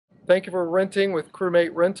Thank you for renting with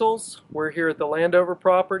CrewMate Rentals. We're here at the Landover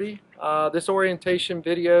property. This orientation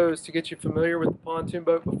video is to get you familiar with the pontoon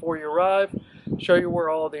boat before you arrive, show you where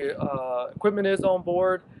all the equipment is on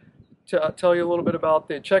board, to tell you a little bit about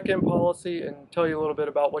the check-in policy, and tell you a little bit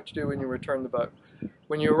about what you do when you return the boat.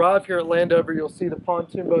 When you arrive here at Landover, you'll see the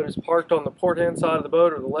pontoon boat is parked on the port-hand side of the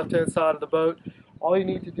boat or the left-hand side of the boat. All you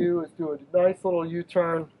need to do is do a nice little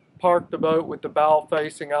U-turn, park the boat with the bow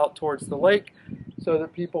facing out towards the lake so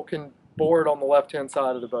that people can board on the left-hand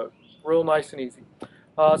side of the boat. Real nice and easy.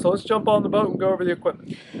 So let's jump on the boat and go over the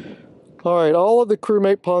equipment. Alright, all of the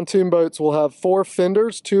CrewMate pontoon boats will have 4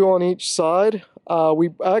 fenders, 2 on each side.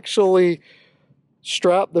 We actually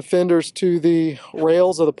strap the fenders to the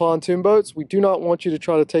rails of the pontoon boats. We do not want you to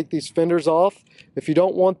try to take these fenders off. If you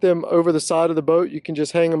don't want them over the side of the boat, you can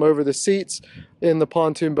just hang them over the seats in the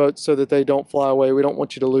pontoon boat so that they don't fly away. We don't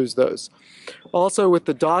want you to lose those. Also, with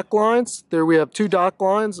the dock lines, there we have 2 dock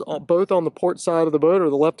lines, both on the port side of the boat or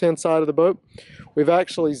the left-hand side of the boat. We've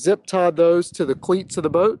actually zip tied those to the cleats of the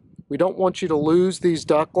boat. We don't want you to lose these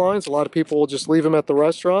dock lines. A lot of people will just leave them at the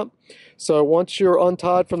restaurant. So once you're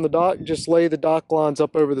untied from the dock, just lay the dock lines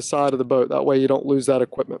up over the side of the boat. That way you don't lose that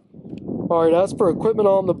equipment. Alright, as for equipment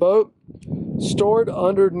on the boat, stored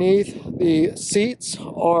underneath the seats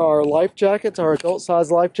are our life jackets, our adult size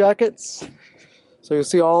life jackets. So you'll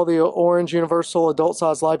see all the orange universal adult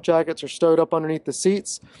size life jackets are stowed up underneath the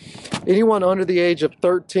seats. Anyone under the age of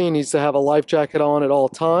 13 needs to have a life jacket on at all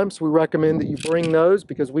times. We recommend that you bring those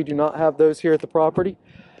because we do not have those here at the property.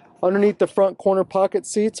 Underneath the front corner pocket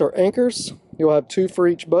seats are anchors. You'll have 2 for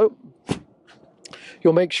each boat.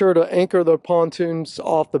 You'll make sure to anchor the pontoons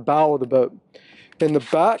off the bow of the boat. In the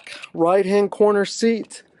back right-hand corner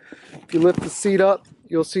seat, if you lift the seat up,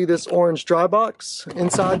 you'll see this orange dry box.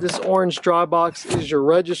 Inside this orange dry box is your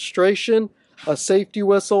registration, a safety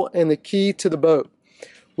whistle, and the key to the boat.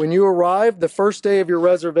 When you arrive, the first day of your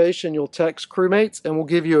reservation, you'll text crewmates and we'll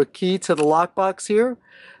give you a key to the lockbox here.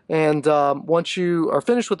 And once you are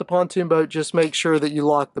finished with the pontoon boat, just make sure that you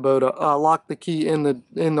lock the boat, lock the key in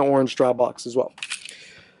the orange dry box as well.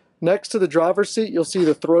 Next to the driver's seat, you'll see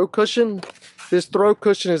the throw cushion. This throw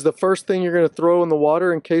cushion is the first thing you're going to throw in the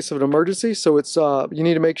water in case of an emergency. So it's you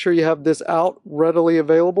need to make sure you have this out readily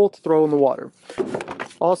available to throw in the water.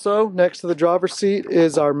 Also, next to the driver's seat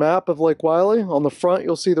is our map of Lake Wylie. On the front,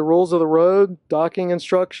 you'll see the rules of the road, docking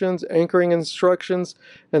instructions, anchoring instructions,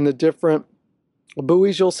 and the different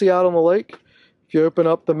buoys you'll see out on the lake. If you open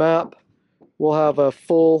up the map, we'll have a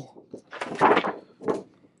full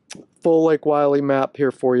Lake Wylie map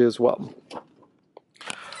here for you as well.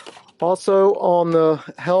 Also, on the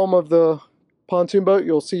helm of the pontoon boat,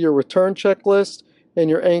 you'll see your return checklist and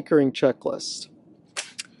your anchoring checklist.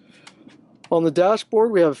 On the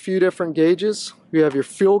dashboard, we have a few different gauges. We have your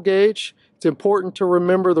fuel gauge. It's important to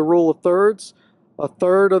remember the rule of thirds. A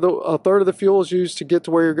third of the fuel is used to get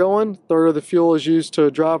to where you're going, a third of the fuel is used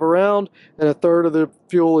to drive around, and a third of the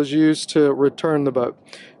fuel is used to return the boat.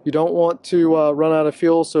 You don't want to run out of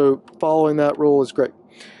fuel, so following that rule is great.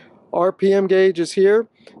 RPM gauge is here.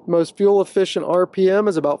 The most fuel efficient RPM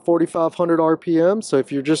is about 4,500 RPM, so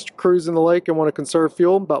if you're just cruising the lake and want to conserve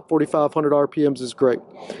fuel, about 4,500 RPMs is great.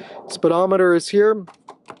 Speedometer is here.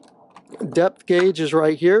 Depth gauge is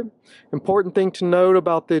right here. Important thing to note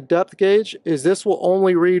about the depth gauge is this will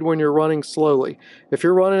only read when you're running slowly. If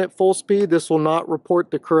you're running at full speed, this will not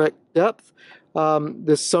report the correct depth.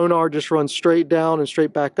 This sonar just runs straight down and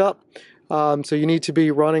straight back up. So you need to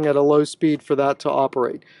be running at a low speed for that to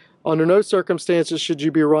operate. Under no circumstances should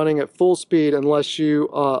you be running at full speed unless you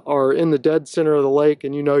are in the dead center of the lake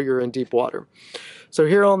and you know you're in deep water. So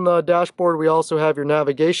here on the dashboard, we also have your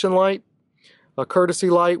navigation light, a courtesy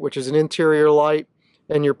light, which is an interior light,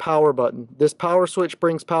 and your power button. This power switch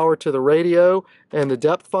brings power to the radio and the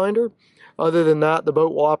depth finder. Other than that, the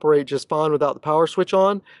boat will operate just fine without the power switch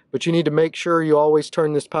on, but you need to make sure you always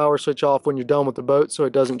turn this power switch off when you're done with the boat so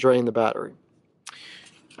it doesn't drain the battery.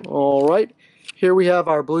 All right, here we have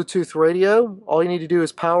our Bluetooth radio. All you need to do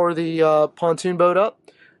is power the pontoon boat up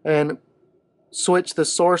and switch the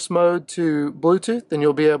source mode to Bluetooth, and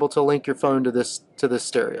you'll be able to link your phone to this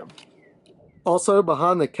stereo. Also,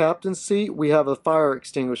 behind the captain's seat, we have a fire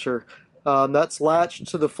extinguisher. That's latched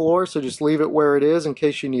to the floor, so just leave it where it is in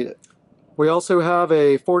case you need it. We also have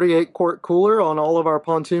a 48-quart cooler on all of our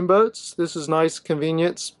pontoon boats. This is nice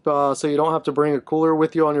convenience, so you don't have to bring a cooler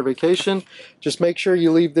with you on your vacation. Just make sure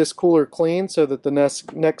you leave this cooler clean so that the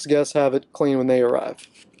next guests have it clean when they arrive.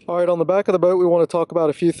 Alright, on the back of the boat we want to talk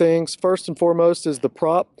about a few things. First and foremost is the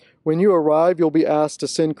prop. When you arrive, you'll be asked to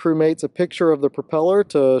send crewmates a picture of the propeller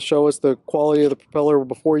to show us the quality of the propeller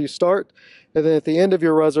before you start. And then at the end of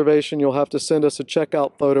your reservation, you'll have to send us a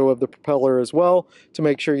checkout photo of the propeller as well to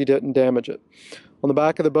make sure you didn't damage it. On the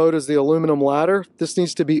back of the boat is the aluminum ladder. This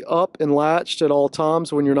needs to be up and latched at all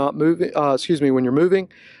times when you're not moving. When you're moving,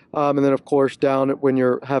 and then of course down when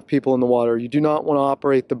you have people in the water. You do not want to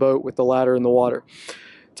operate the boat with the ladder in the water.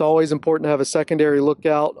 It's always important to have a secondary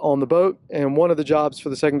lookout on the boat, and one of the jobs for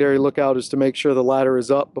the secondary lookout is to make sure the ladder is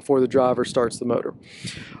up before the driver starts the motor.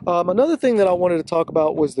 Another thing that I wanted to talk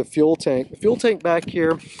about was the fuel tank. The fuel tank back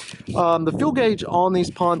here, the fuel gauge on these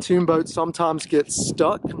pontoon boats sometimes gets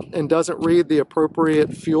stuck and doesn't read the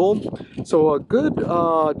appropriate fuel. So a good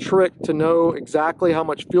trick to know exactly how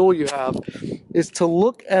much fuel you have is to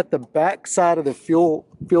look at the back side of the fuel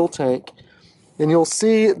tank, and you'll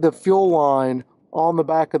see the fuel line on the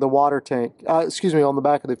back of the water tank, on the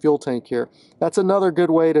back of the fuel tank here. That's another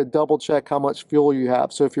good way to double check how much fuel you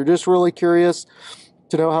have. So if you're just really curious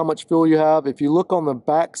to know how much fuel you have, if you look on the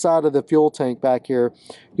back side of the fuel tank back here,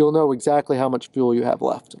 you'll know exactly how much fuel you have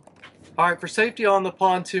left. All right, for safety on the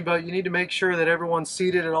pontoon boat, you need to make sure that everyone's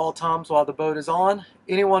seated at all times while the boat is on.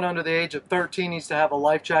 Anyone under the age of 13 needs to have a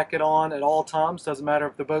life jacket on at all times. Doesn't matter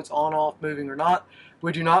if the boat's on, off, moving or not.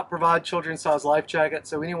 We do not provide children's-size life jackets,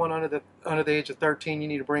 so anyone under the age of 13, you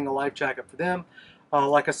need to bring a life jacket for them.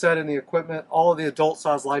 Like I said in the equipment, all of the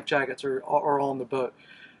adult-size life jackets are on the boat.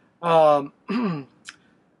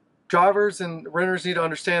 Drivers and renters need to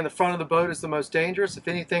understand the front of the boat is the most dangerous. If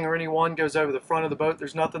anything or anyone goes over the front of the boat,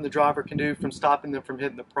 there's nothing the driver can do from stopping them from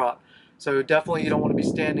hitting the prop. So definitely you don't want to be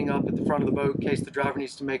standing up at the front of the boat in case the driver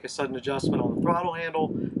needs to make a sudden adjustment on the throttle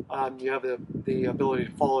handle. You have the ability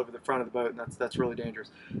to fall over the front of the boat, and that's really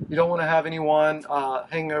dangerous. You don't want to have anyone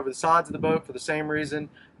hanging over the sides of the boat for the same reason.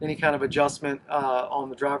 Any kind of adjustment on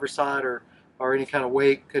the driver's side or any kind of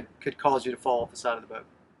weight could cause you to fall off the side of the boat.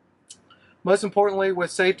 Most importantly,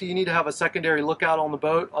 with safety, you need to have a secondary lookout on the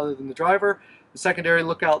boat other than the driver. The secondary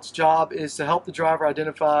lookout's job is to help the driver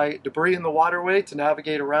identify debris in the waterway, to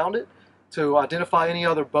navigate around it, to identify any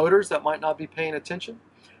other boaters that might not be paying attention,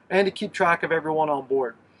 and to keep track of everyone on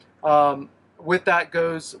board. With that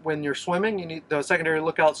goes when you're swimming, the secondary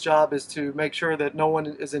lookout's job is to make sure that no one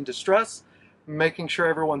is in distress, making sure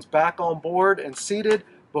everyone's back on board and seated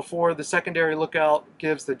before the secondary lookout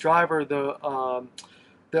gives the driver the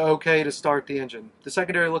okay to start the engine. The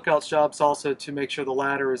secondary lookout's job is also to make sure the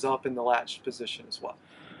ladder is up in the latched position as well.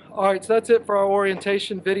 Alright, so that's it for our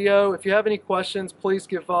orientation video. If you have any questions, please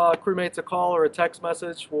give crewmates a call or a text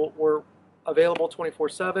message. We're available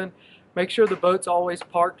 24/7. Make sure the boat's always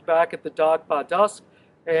parked back at the dock by dusk.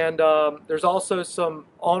 And there's also some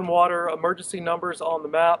on-water emergency numbers on the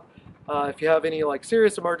map. If you have any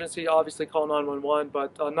serious emergency, obviously call 911,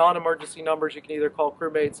 but non-emergency numbers, you can either call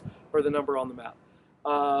crewmates or the number on the map.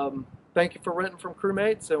 Thank you for renting from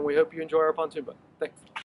crewmates, and we hope you enjoy our pontoon boat. Thanks.